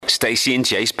Stacey and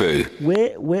J Sbu.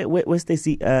 Where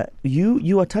Stacey,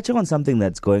 you are touching on something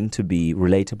that's going to be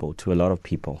relatable to a lot of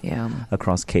people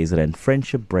across KZN.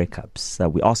 Friendship breakups.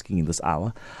 We're asking you this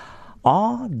hour,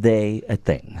 are they a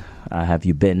thing? Have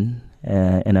you been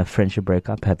in a friendship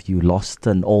breakup? Have you lost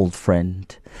an old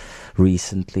friend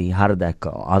recently? How did that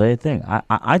go? Are they a thing?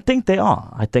 I think they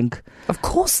are. I think... Of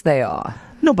course they are.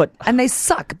 No, but... And they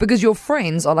suck because your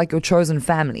friends are like your chosen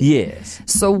family. Yes.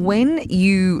 So when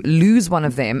you lose one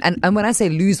of them, and when I say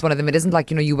lose one of them, it isn't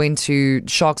like, you went to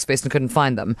Sharks Fest and couldn't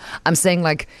find them. I'm saying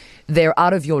like they're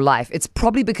out of your life. It's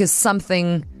probably because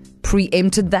something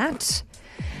preempted that.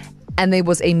 And there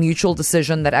was a mutual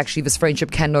decision that actually this friendship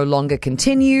can no longer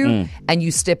continue and you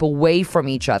step away from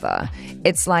each other.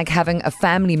 It's like having a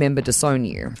family member disown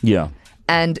you. Yeah.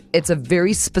 And it's a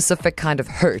very specific kind of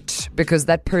hurt because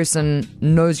that person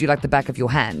knows you like the back of your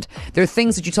hand. There are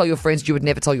things that you tell your friends you would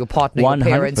never tell your partner, your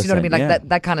parents, you know what I mean? Like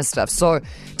that kind of stuff. So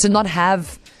to not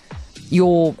have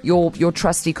your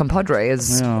trusty compadre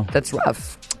that's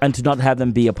rough. And to not have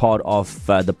them be a part of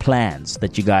the plans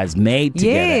that you guys made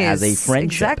together as a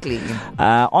friendship. Exactly.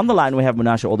 On the line, we have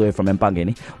Munashe all the way from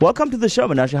Empangeni. Welcome to the show,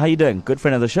 Munashe. How you doing? Good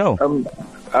friend of the show.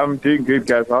 I'm doing good,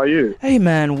 guys. How are you? Hey,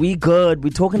 man, we good. We're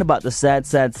talking about the sad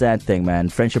thing, man.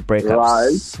 Friendship breakups.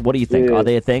 Right. What do you think? Are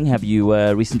they a thing? Have you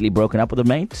recently broken up with a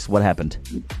mate? What happened?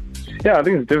 Yeah, I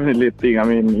think it's definitely a thing. I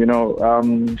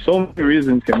mean, so many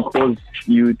reasons can cause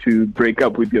you to break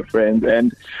up with your friends,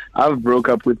 and I've broke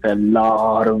up with a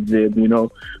lot of them,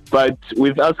 But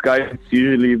with us guys, it's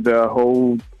usually the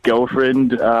whole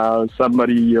girlfriend,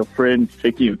 your friend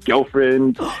taking your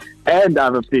girlfriend, and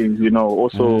other things,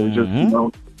 Also,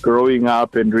 just, growing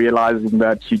up and realizing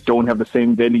that you don't have the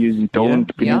same values, you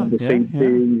don't believe the same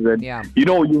things, and,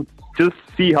 you just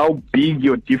see how big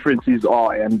your differences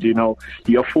are, and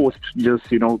you're forced to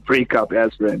just break up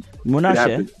as friends.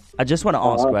 Munashe, I just want to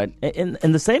ask, right,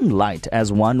 in the same light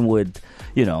as one would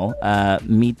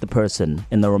meet the person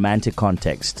in the romantic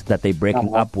context that they're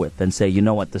breaking up with and say, you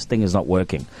know what, this thing is not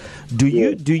working, do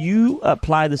you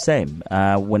apply the same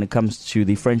when it comes to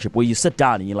the friendship, where you sit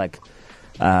down and you're like,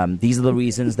 these are the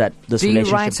reasons that this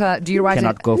relationship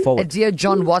cannot go forward? A Dear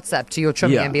John WhatsApp to your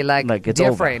chummy and be like it's dear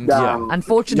over. friend,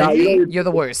 unfortunately, you're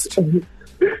the worst.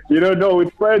 No,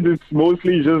 with friends, it's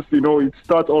mostly just, it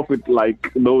starts off with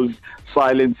like those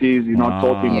silences, you're not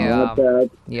talking about that.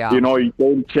 Yeah. You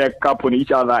don't check up on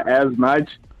each other as much.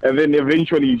 And then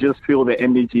eventually you just feel the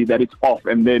energy that it's off.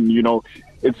 And then,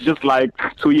 it's just like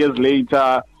 2 years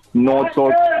later, no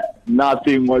talk,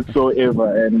 nothing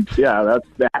whatsoever, and that's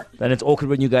that. And it's awkward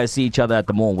when you guys see each other at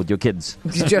the mall with your kids.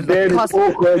 Cast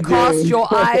your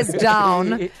eyes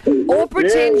down or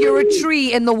pretend you're a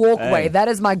tree in the walkway. That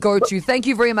is my go-to. Thank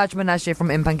you very much, Munashe from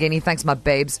Empangeni. Thanks, my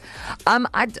babes.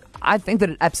 I think that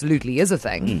it absolutely is a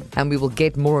thing, and we will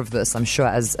get more of this, I'm sure,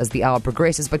 as the hour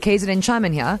progresses. But KZN, chime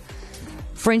in here.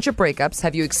 Friendship breakups,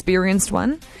 have you experienced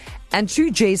one? And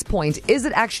to Jay's point, is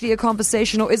it actually a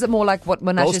conversation, or is it more like what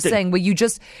Munashe is saying, where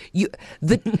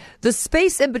the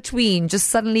space in between just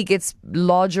suddenly gets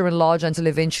larger and larger until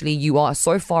eventually you are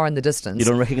so far in the distance. You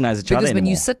don't recognize each other anymore. Because when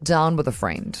you sit down with a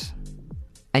friend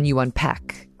and you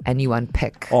unpack and you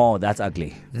unpick. Oh, that's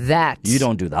ugly. You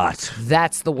don't do that.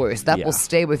 That's the worst. That will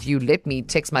stay with you. Let me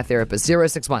text my therapist.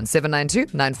 061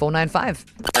 792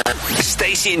 9495.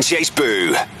 Stacey and J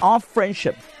Sbu. Are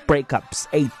friendship breakups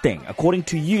a thing? According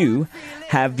to you,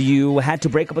 have you had to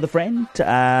break up with a friend?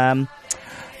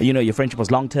 Your friendship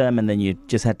was long term and then you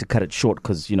just had to cut it short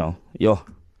because,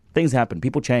 things happen.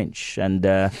 People change. And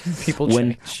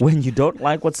when you don't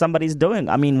like what somebody's doing,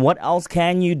 I mean, what else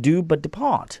can you do but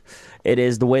depart? It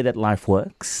is the way that life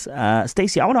works.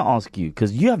 Stacey, I want to ask you,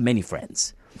 because you have many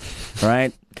friends,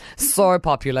 right? So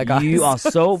popular, guys. You are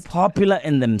so popular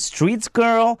in them streets,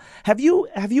 girl. Have you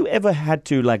ever had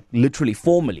to literally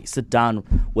formally sit down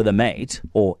with a mate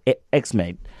or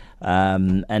ex-mate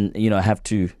and have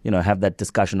to have that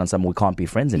discussion on something? We can't be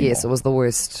friends anymore. Yes, it was the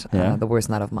worst the worst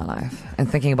night of my life,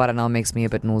 and thinking about it now makes me a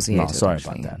bit nauseated. No, sorry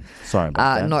about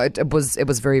that. No, it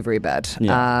was very, very bad.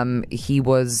 He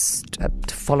was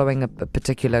following a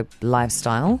particular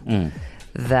lifestyle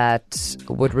that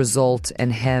would result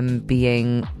in him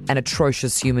being an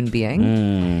atrocious human being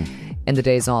in the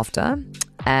days after.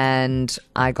 And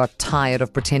I got tired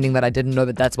of pretending that I didn't know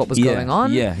that that's what was going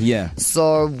on. Yeah.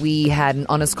 So we had an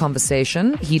honest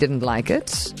conversation. He didn't like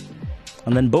it.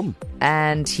 And then boom.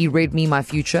 And he read me my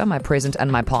future, my present,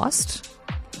 and my past,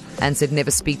 and said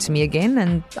never speak to me again.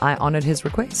 And I honored his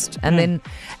request. And then,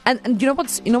 and you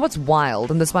know what's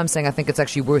wild, and that's why I'm saying I think it's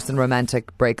actually worse than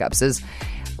romantic breakups, is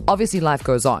obviously life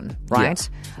goes on, right?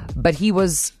 Yeah. But he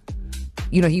was,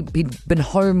 he'd been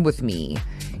home with me.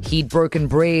 He'd broken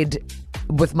bread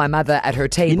with my mother at her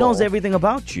table. He knows everything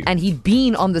about you. And he'd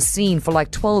been on the scene for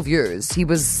like 12 years. He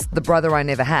was the brother I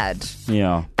never had.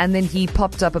 Yeah. And then he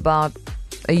popped up about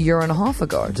a year and a half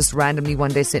ago. Just randomly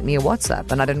one day sent me a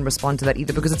WhatsApp. And I didn't respond to that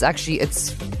either because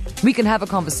we can have a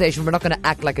conversation. We're not going to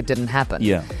act like it didn't happen.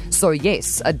 Yeah. So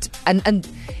yes. And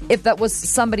if that was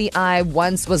somebody I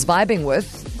once was vibing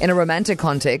with in a romantic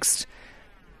context,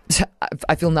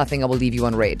 I feel nothing. I will leave you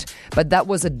on red. But that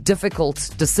was a difficult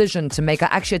decision to make. I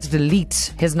actually had to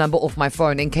delete his number off my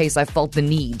phone in case I felt the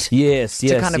need.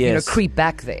 To kind of, creep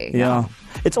back there. Yeah.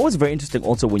 It's always very interesting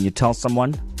also when you tell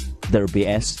someone they're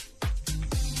BS,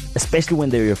 especially when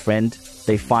they're your friend,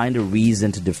 they find a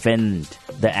reason to defend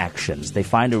their actions. They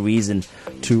find a reason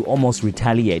to almost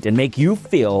retaliate and make you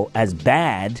feel as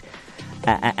bad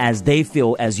as they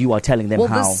feel as you are telling them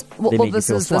this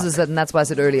is it, and that's why I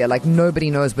said earlier, like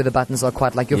nobody knows where the buttons are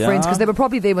quite like your friends, because they were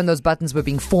probably there when those buttons were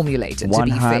being formulated. 100%. To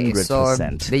be fair, so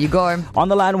there you go. On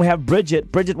the line we have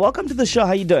Bridget. Bridget, welcome to the show.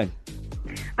 How you doing?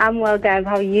 I'm well, guys.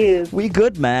 How are you? We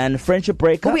good, man. Friendship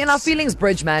breakups. We're in our feelings,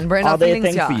 Bridge, man. We're in our Are feelings.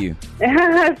 they a thing for you?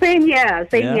 Same here.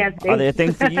 Are they a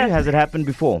thing for you? Has it happened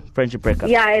before? Friendship breakups?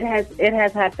 Yeah, it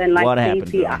has happened. Like what happened?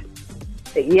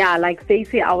 Stacey, like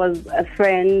Stacey, I was a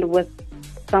friend with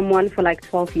someone for like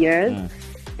 12 years.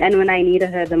 And when I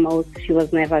needed her the most, she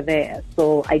was never there.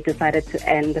 So I decided to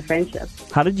end the friendship.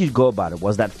 How did you go about it?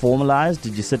 Was that formalized?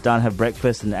 Did you sit down, have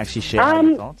breakfast, and actually share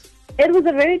your thoughts? It was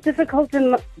a very difficult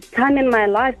time in my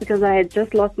life because I had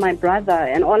just lost my brother,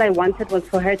 and all I wanted was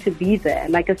for her to be there,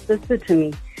 like a sister to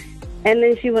me. And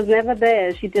then she was never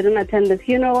there. She didn't attend the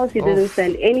funeral. She didn't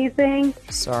send anything.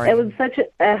 Sorry. It was such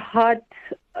a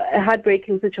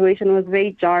heartbreaking situation. It was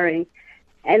very jarring.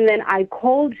 And then I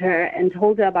called her and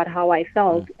told her about how I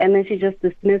felt. And then she just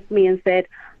dismissed me and said,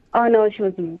 oh, no, she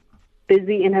was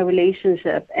busy in her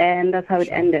relationship. And that's how it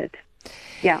ended.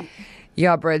 Yeah.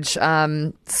 Yeah, Bridge.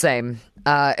 Same.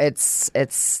 It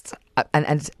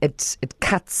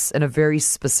cuts in a very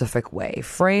specific way.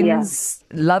 Friends,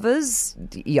 lovers,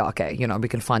 okay, we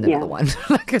can find another one.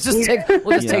 Like we'll just take to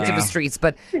the streets.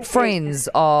 But friends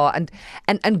are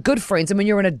and good friends. And when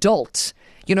you're an adult,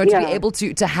 to be able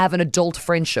to have an adult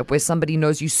friendship where somebody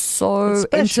knows you so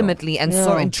intimately and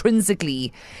so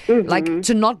intrinsically, like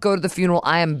to not go to the funeral.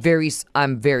 I'm very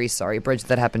sorry, Bridget,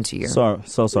 that happened to you. So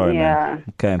sorry, man.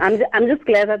 Okay. I'm just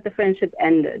glad that the friendship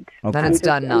ended. Okay. Then it's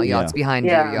done now. It's behind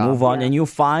you. Move on, and you'll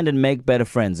find and make better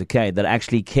friends. Okay, that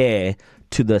actually care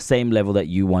to the same level that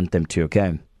you want them to.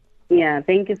 Okay. Yeah,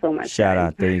 thank you so much. Shout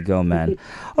out. There you go, man.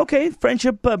 Okay,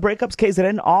 friendship breakups,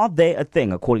 KZN, are they a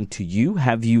thing according to you?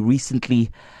 Have you recently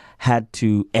had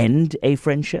to end a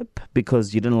friendship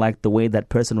because you didn't like the way that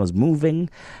person was moving?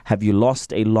 Have you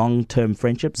lost a long-term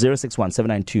friendship?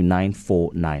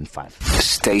 061-792-9495.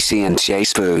 Stacey and J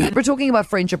Sbu. We're talking about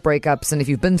friendship breakups and if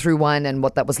you've been through one and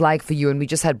what that was like for you. And we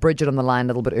just had Bridget on the line a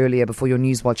little bit earlier before your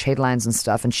Newswatch headlines and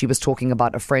stuff. And she was talking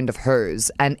about a friend of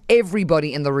hers. And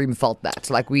everybody in the room felt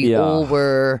that. Like we all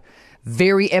were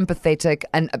very empathetic.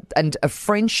 And a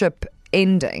friendship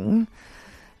ending,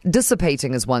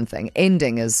 dissipating is one thing.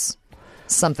 Ending is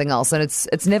something else. And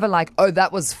it's never like, oh,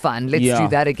 that was fun, let's do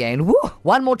that again. Woo,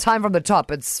 one more time from the top.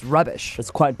 It's rubbish.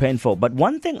 It's quite painful. But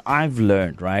one thing I've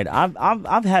learned, right,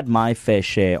 I've had my fair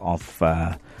share of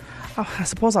I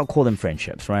suppose I'll call them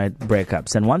friendships, right,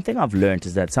 breakups. And one thing I've learned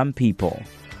is that some people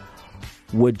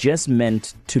were just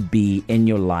meant to be in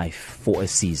your life for a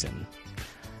season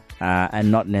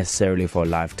and not necessarily for a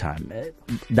lifetime.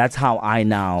 That's how I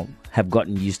now have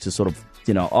gotten used to sort of,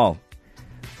 oh,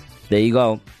 there you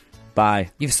go. Bye.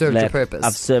 You've served your purpose.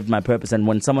 I've served my purpose. And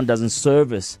when someone doesn't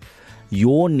service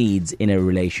your needs in a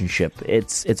relationship,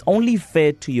 it's only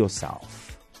fair to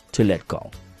yourself to let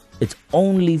go. It's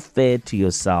only fair to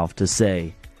yourself to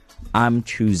say, I'm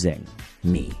choosing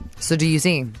me. So do you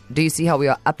see how we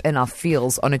are up in our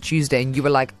feels on a Tuesday and you were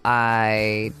like,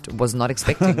 I was not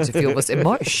expecting to feel this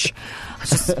emotion.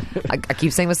 I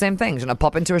keep saying the same things.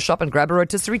 Pop into a shop and grab a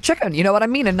rotisserie chicken. You know what I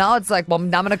mean? And now it's like, well,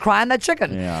 now I'm going to cry on that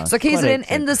chicken. Yeah, so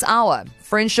KZN, in this hour,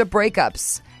 friendship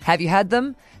breakups. Have you had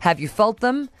them? Have you felt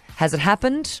them? Has it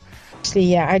happened? Actually,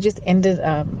 yeah, I just ended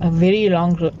a very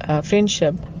long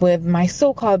friendship with my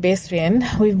so-called best friend.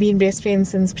 We've been best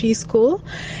friends since preschool,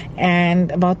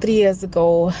 and about 3 years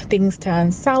ago, things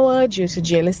turned sour due to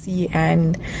jealousy,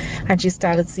 and I just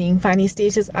started seeing funny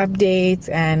status updates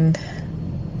and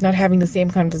not having the same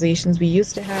conversations we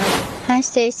used to have. Hi,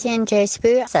 Stacey and J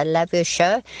Sbu. I love your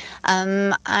show.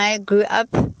 I grew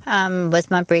up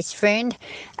with my best friend,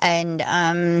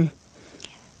 and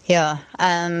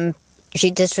she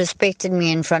disrespected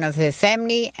me in front of her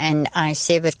family, and I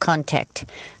severed contact.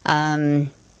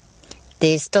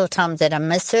 there's still times that I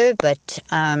miss her, but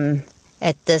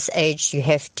at this age, you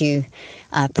have to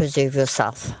preserve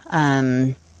yourself.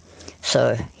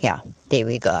 So, yeah, there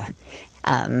we go.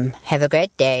 Have a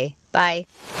great day. Bye.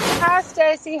 Hi,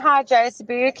 Stacey. Hi, J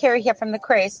Sbu. Kerry here from the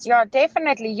Crest. Yeah,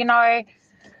 definitely.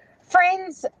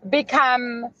 Friends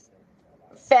become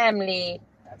family.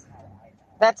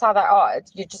 That's how they are.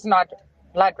 You're just not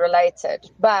blood related.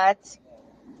 But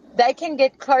they can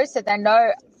get closer. They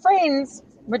know friends,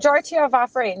 majority of our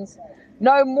friends,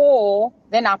 know more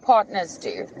than our partners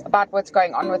do about what's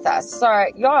going on with us. So,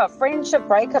 yeah, friendship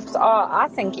breakups are, I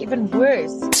think, even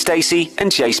worse. Stacey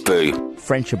and J Sbu.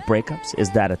 Friendship breakups, is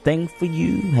that a thing for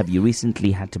you? Have you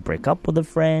recently had to break up with a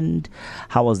friend?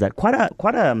 How was that? Quite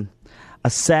a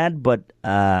sad but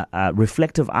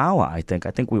reflective hour, I think.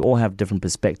 I think we all have different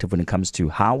perspective when it comes to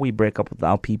how we break up with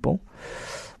our people.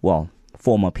 Well,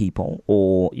 former people,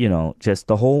 or, just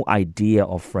the whole idea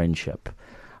of friendship,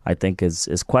 I think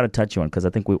is quite a touchy one, because I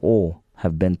think we all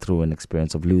have been through an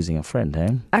experience of losing a friend, eh?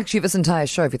 Actually, this entire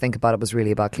show, if you think about it, was really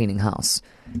about cleaning house.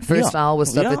 First hour was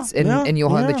stuff that's in your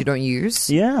home that you don't use.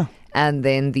 Yeah. And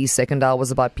then the second hour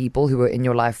was about people who were in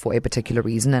your life for a particular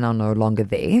reason and are no longer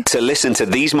there. To listen to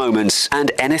these moments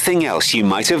and anything else you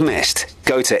might have missed,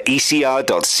 go to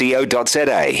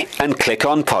ecr.co.za and click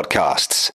on podcasts.